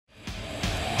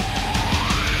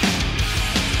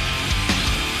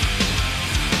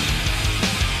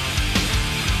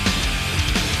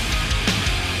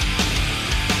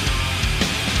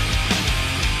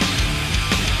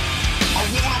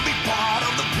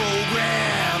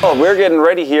Well, we're getting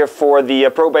ready here for the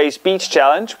ProBASE Beach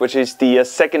Challenge, which is the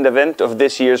second event of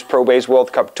this year's ProBASE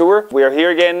World Cup Tour. We are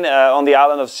here again on the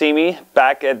island of Symi,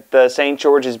 back at St.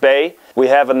 George's Bay. We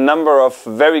have a number of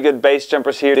very good base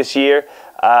jumpers here this year,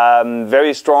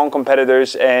 very strong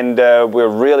competitors, and we're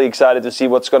really excited to see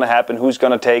what's going to happen, who's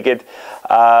going to take it,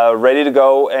 ready to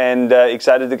go, and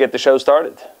excited to get the show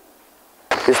started.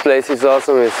 This place is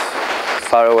awesome. It's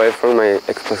far away from my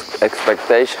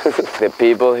expectations. The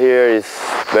people here is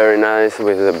very nice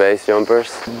with the base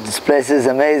jumpers. This place is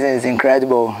amazing, it's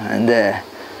incredible, and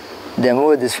the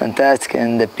mood is fantastic,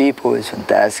 and the people is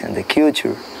fantastic, and the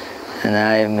culture. And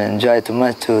I enjoy too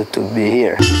much to be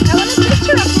here. I want a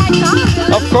picture of my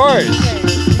dog. Of course!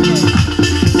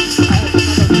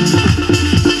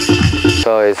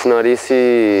 So it's not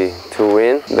easy to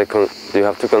win. You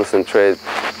have to concentrate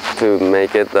to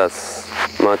make it as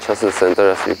much as the center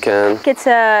as you can. It's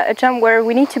a jump where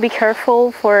we need to be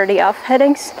careful for the off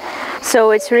headings,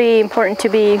 so it's really important to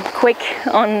be quick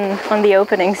on the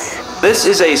openings. This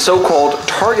is a so-called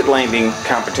target landing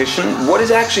competition. What is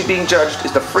actually being judged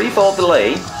is the free fall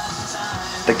delay,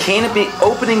 the canopy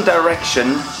opening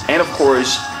direction, and of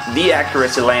course the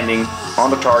accuracy landing on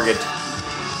the target.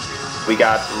 We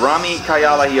got Rami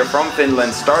Kajala here from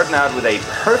Finland starting out with a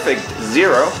perfect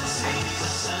 0.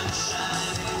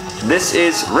 This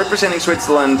is representing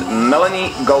Switzerland, Melanie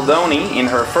Goldoni, in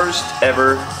her first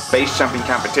ever base jumping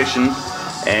competition,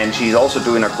 and she's also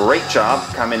doing a great job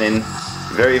coming in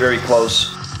very, very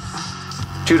close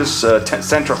to the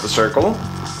center of the circle.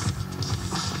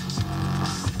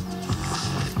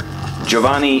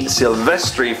 Giovanni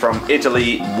Silvestri from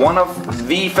Italy, one of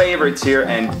the favorites here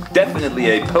and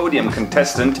definitely a podium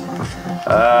contestant,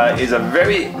 is a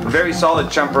very, very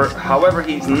solid jumper. However,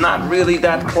 he's not really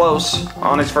that close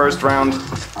on his first round.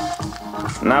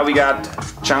 Now we got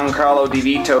Giancarlo Di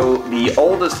Vito, the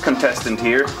oldest contestant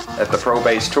here at the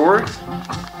ProBASE Tour.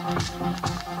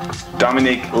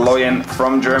 Dominic Loyen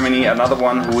from Germany, another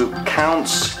one who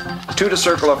counts to the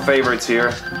circle of favorites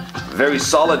here. Very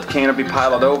solid canopy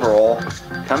pilot overall.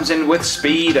 Comes in with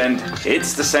speed and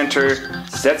hits the center,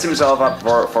 sets himself up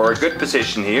for a good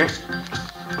position here.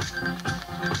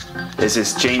 This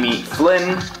is Jamie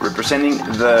Flynn representing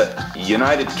the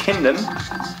United Kingdom.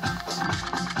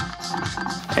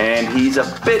 And he's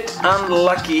a bit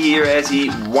unlucky here as he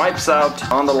wipes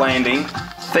out on the landing.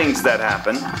 Things that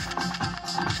happen.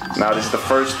 Now this is the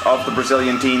first of the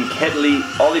Brazilian team, Kedley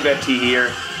Olivetti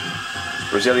here.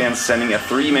 Brazilians sending a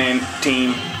 3-man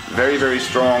team. Very, very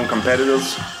strong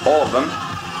competitors, all of them.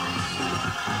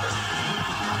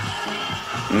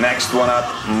 Next one up,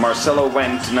 Marcelo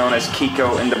Wendt, known as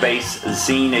Kiko in the base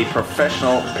scene, a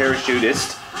professional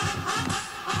parachutist.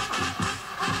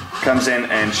 Comes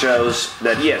in and shows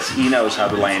that yes, he knows how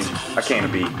to land a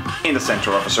canopy in the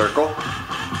center of a circle.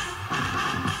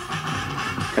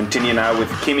 Continue now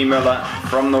with Kimi Müller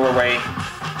from Norway,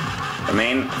 the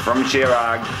man from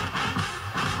Gerag.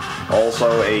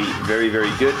 Also a very, very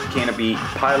good canopy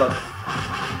pilot.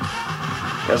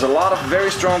 There's a lot of very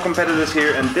strong competitors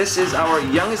here, and this is our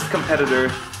youngest competitor,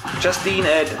 Justine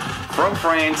Ed from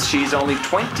France. She's only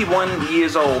 21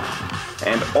 years old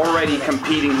and already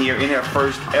competing here in her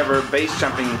first ever base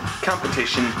jumping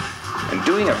competition and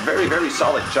doing a very, very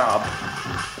solid job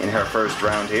in her first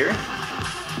round here.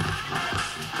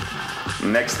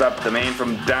 Next up, the man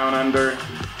from Down Under,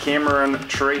 Cameron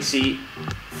Tracy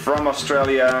from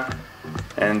Australia.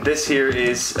 And this here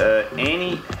is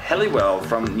Annie Helliwell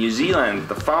from New Zealand,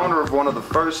 the founder of one of the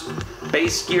first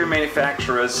base gear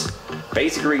manufacturers,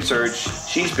 Basic Research.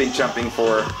 She's been jumping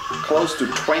for close to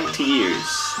 20 years.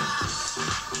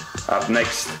 Up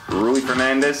next, Rui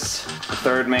Fernandes, the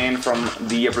third man from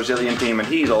the Brazilian team, and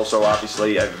he's also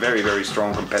obviously a very, very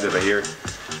strong competitor here.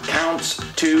 Counts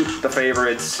to the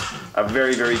favorites, a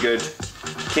very, very good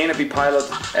canopy pilot,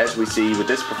 as we see with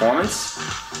this performance.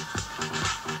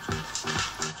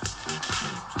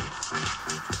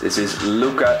 This is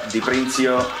Luca Di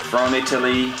Princio from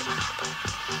Italy.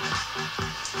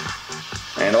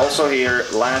 And also here,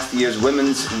 last year's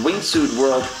women's wingsuit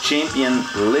world champion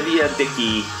Livia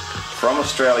Dickey from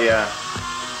Australia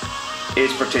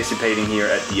is participating here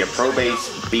at the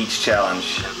ProBASE Beach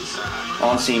Challenge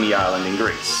on Symi Island in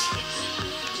Greece.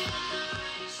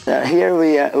 Here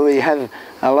we have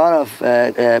a lot of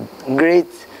great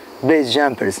base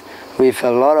jumpers with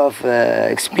a lot of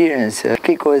experience.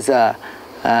 Kiko is a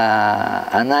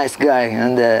nice guy,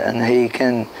 and he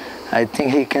can, I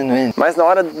think he can win. Mas na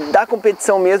hora da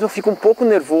competição mesmo eu fico um pouco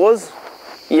nervoso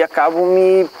e acabo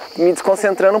me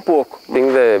desconcentrando um pouco. I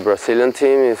think the Brazilian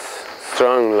team is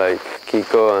strong, like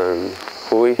Kiko and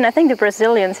Hui. And I think the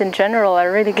Brazilians in general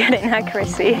are really good in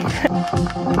accuracy.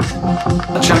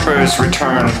 The jumpers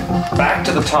return back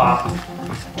to the top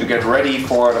to get ready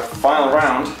for the final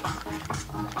round.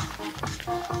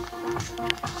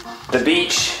 The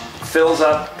beach fills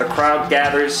up, the crowd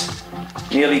gathers.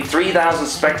 Nearly 3,000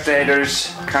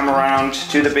 spectators come around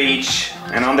to the beach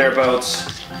and on their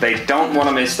boats. They don't want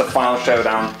to miss the final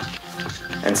showdown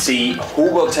and see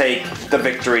who will take the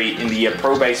victory in the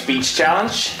ProBASE Beach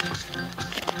Challenge.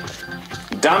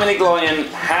 Dominic Loyen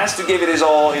has to give it his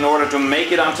all in order to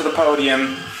make it onto the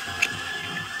podium.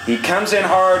 He comes in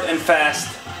hard and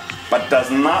fast, but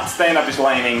does not stand up his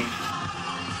landing.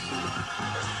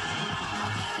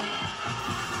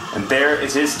 And there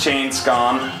is his chance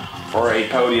gone for a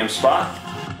podium spot.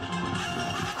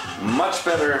 Much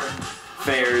better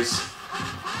fares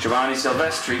Giovanni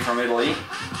Silvestri from Italy,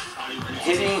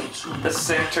 hitting the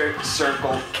center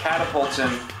circle, catapults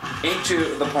him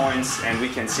into the points, and we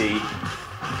can see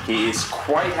he is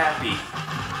quite happy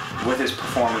with his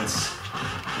performance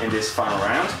in this final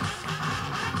round.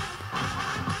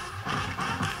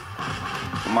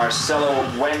 Marcelo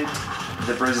Wendt,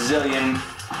 the Brazilian,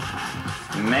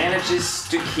 manages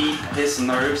to keep his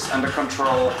nerves under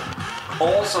control,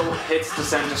 also hits the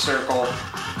center circle,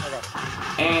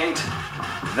 and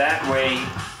that way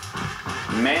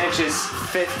manages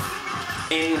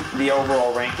 5th in the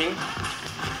overall ranking.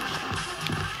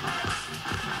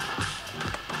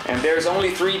 And there's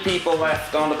only 3 people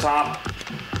left on the top.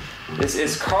 This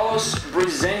is Carlos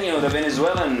Briseño, the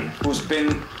Venezuelan, who's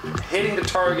been hitting the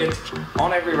target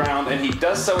on every round, and he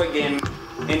does so again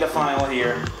in the final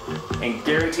here and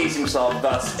guarantees himself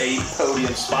thus a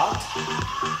podium spot.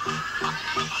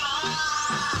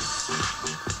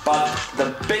 But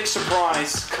the big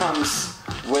surprise comes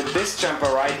with this jumper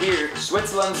right here.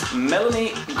 Switzerland's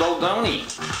Melanie Goldoni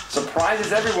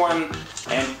surprises everyone,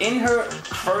 and in her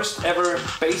first ever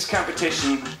base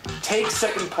competition takes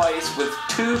 2nd place with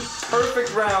 2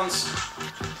 perfect rounds,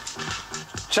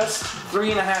 just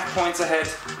 3.5 points ahead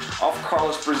of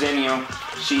Carlos Briseño.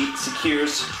 She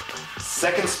secures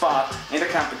 2nd spot in the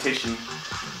competition,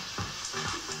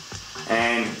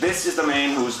 and this is the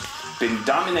man who's been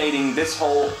dominating this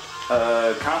whole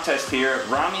contest here.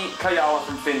 Rami Kajala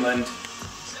from Finland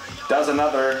does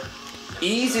another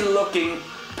easy looking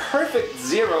perfect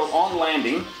 0 on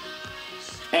landing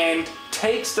and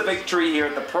takes the victory here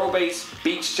at the ProBASE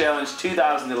Beach Challenge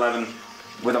 2011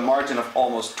 with a margin of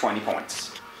almost 20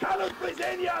 points. Carlos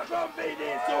Briseño from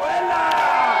Venezuela!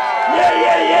 Yeah,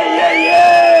 yeah, yeah, yeah,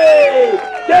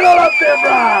 yeah! Get on up there,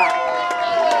 brah!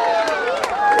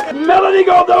 Melanie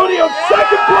Goldoni of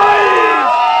 2nd place!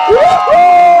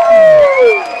 Woohoo!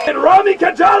 And Rami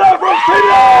Kajala from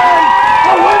Finland,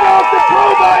 the winner of the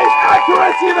ProBASE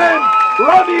Accuracy event!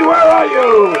 Rami, where are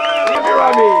you? Give me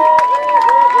Rami.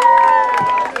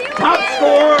 Top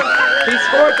score. He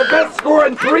scored the best score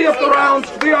in 3 of the rounds.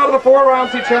 3 out of the 4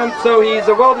 rounds he jumped, so he's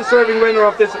a well-deserving winner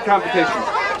of this competition.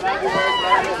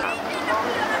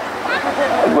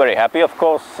 Very happy, of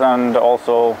course, and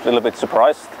also a little bit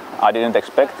surprised. I didn't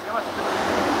expect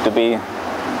to be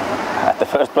at the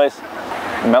 1st place.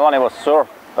 Melanie was sure,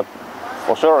 but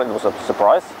for sure it was a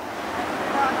surprise.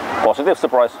 Positive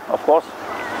surprise, of course.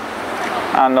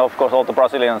 And of course all the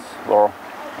Brazilians were,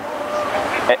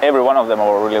 every one of them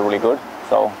were really, really good.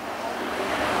 So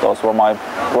those were my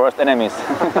worst enemies.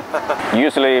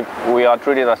 Usually we are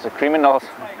treated as criminals,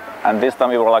 and this time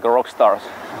we were like rock stars.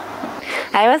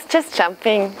 I was just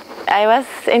jumping. I was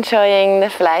enjoying the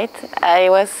flight.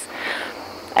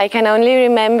 I can only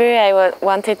remember I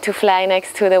wanted to fly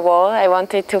next to the wall. I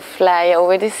wanted to fly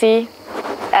over the sea.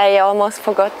 I almost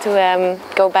forgot to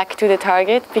go back to the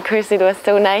target because it was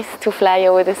so nice to fly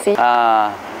over the sea.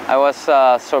 I was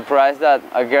surprised that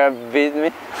a girl beat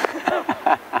me.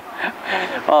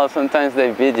 Well, sometimes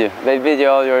they beat you. They beat you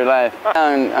all your life.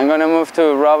 And I'm gonna move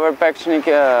to Robert Pechnik's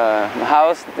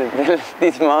house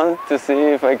this month to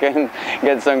see if I can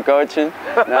get some coaching.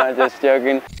 No, just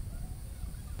joking.